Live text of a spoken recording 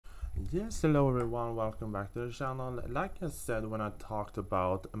Yes, hello everyone, welcome back to the channel. Like I said when I talked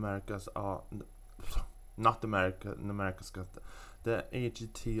about not America's Got the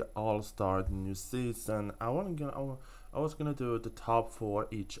AGT All-star new season, I was gonna do the top 4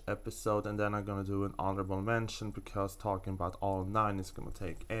 each episode, and then I'm gonna do an honorable mention because talking about all 9 is gonna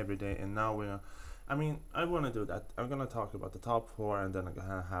take every day, and now I want to do that. I'm gonna talk about the top 4, and then I'm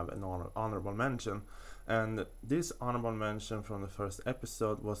gonna have an honorable mention. And this honorable mention from the first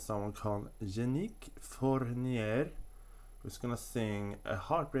episode was someone called Jeanick Fournier, who's gonna sing a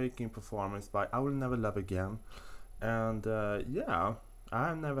heartbreaking performance by I Will Never Love Again. And yeah,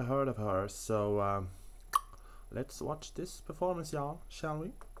 I've never heard of her, so let's watch this performance, y'all, shall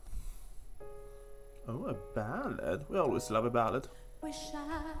we? Oh, a ballad. We always love a ballad. Wish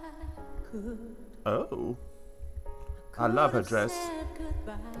I could. Oh, I love her dress.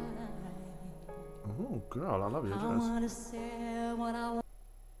 Oh, girl, I love your dress.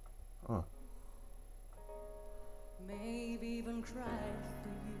 Oh. Maybe even cry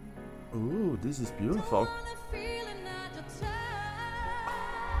for you. Ooh, this is beautiful.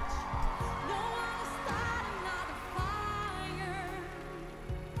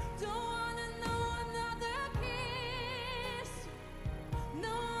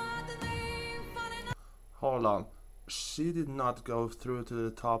 Hold on, she did not go through to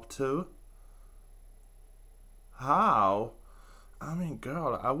the top 2? How? I mean,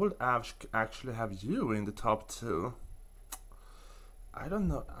 girl, I would actually have you in the top 2. I don't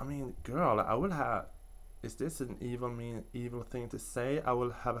know. I mean, girl, I will have. Is this an evil thing to say? I will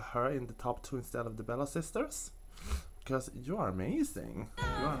have her in the top 2 instead of the Bella sisters? Because you are amazing.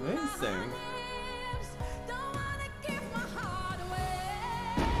 You are amazing.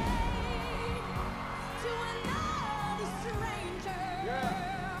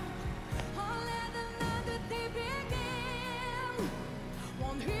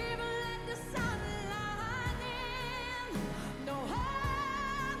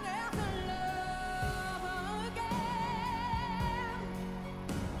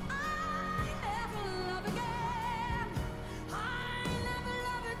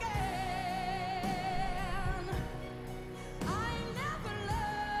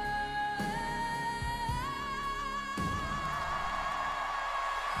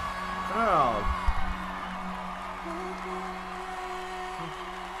 Girl.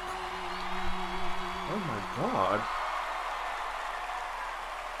 Oh my god.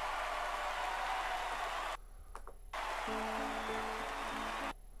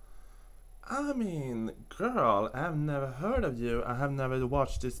 I mean, girl, I've never heard of you. I have never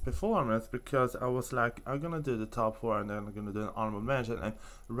watched this performance because I was like, I'm gonna do the top 4 and then I'm gonna do an honorable mention, and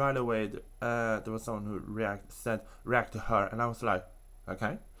right away there was someone who react to her, and I was like,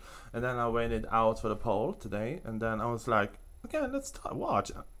 okay. And then I waited out for the poll today, and then I was like, okay, let's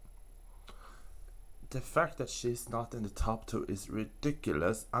watch. The fact that she's not in the top 2 is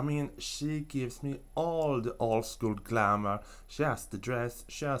ridiculous. I mean, she gives me all the old school glamour. She has the dress,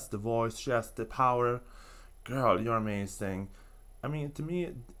 she has the voice, she has the power. Girl, you're amazing. I mean, to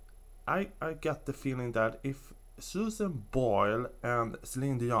me, I get the feeling that if Susan Boyle and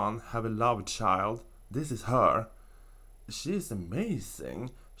Celine Dion have a love child, this is her. She's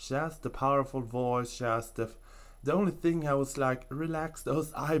amazing. She has the powerful voice, she has the only thing I was like, relax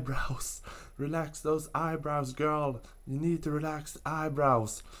those eyebrows. Relax those eyebrows, girl. You need to relax the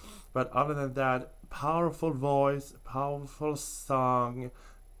eyebrows. But other than that, powerful voice, powerful song,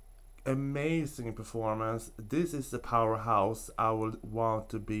 amazing performance. This is the powerhouse I would want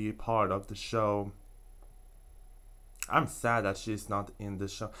to be part of the show. I'm sad that she's not in the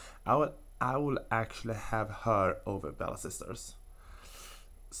show. I will actually have her over Bella Sisters.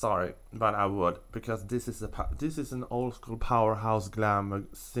 Sorry, but I would, because this is an old school powerhouse glamour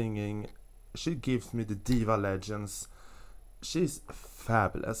singing. She gives me the diva legends. She's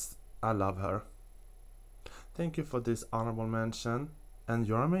fabulous. I love her. Thank you for this honorable mention, and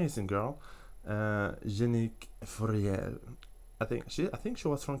you're amazing, girl. Jeanick Fournier. I think she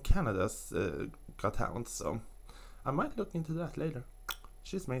was from Canada's Got Talent, so I might look into that later.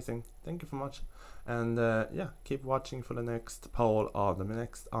 She's amazing. Thank you so much. And yeah, keep watching for the next poll or the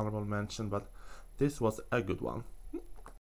next honorable mention, but this was a good one.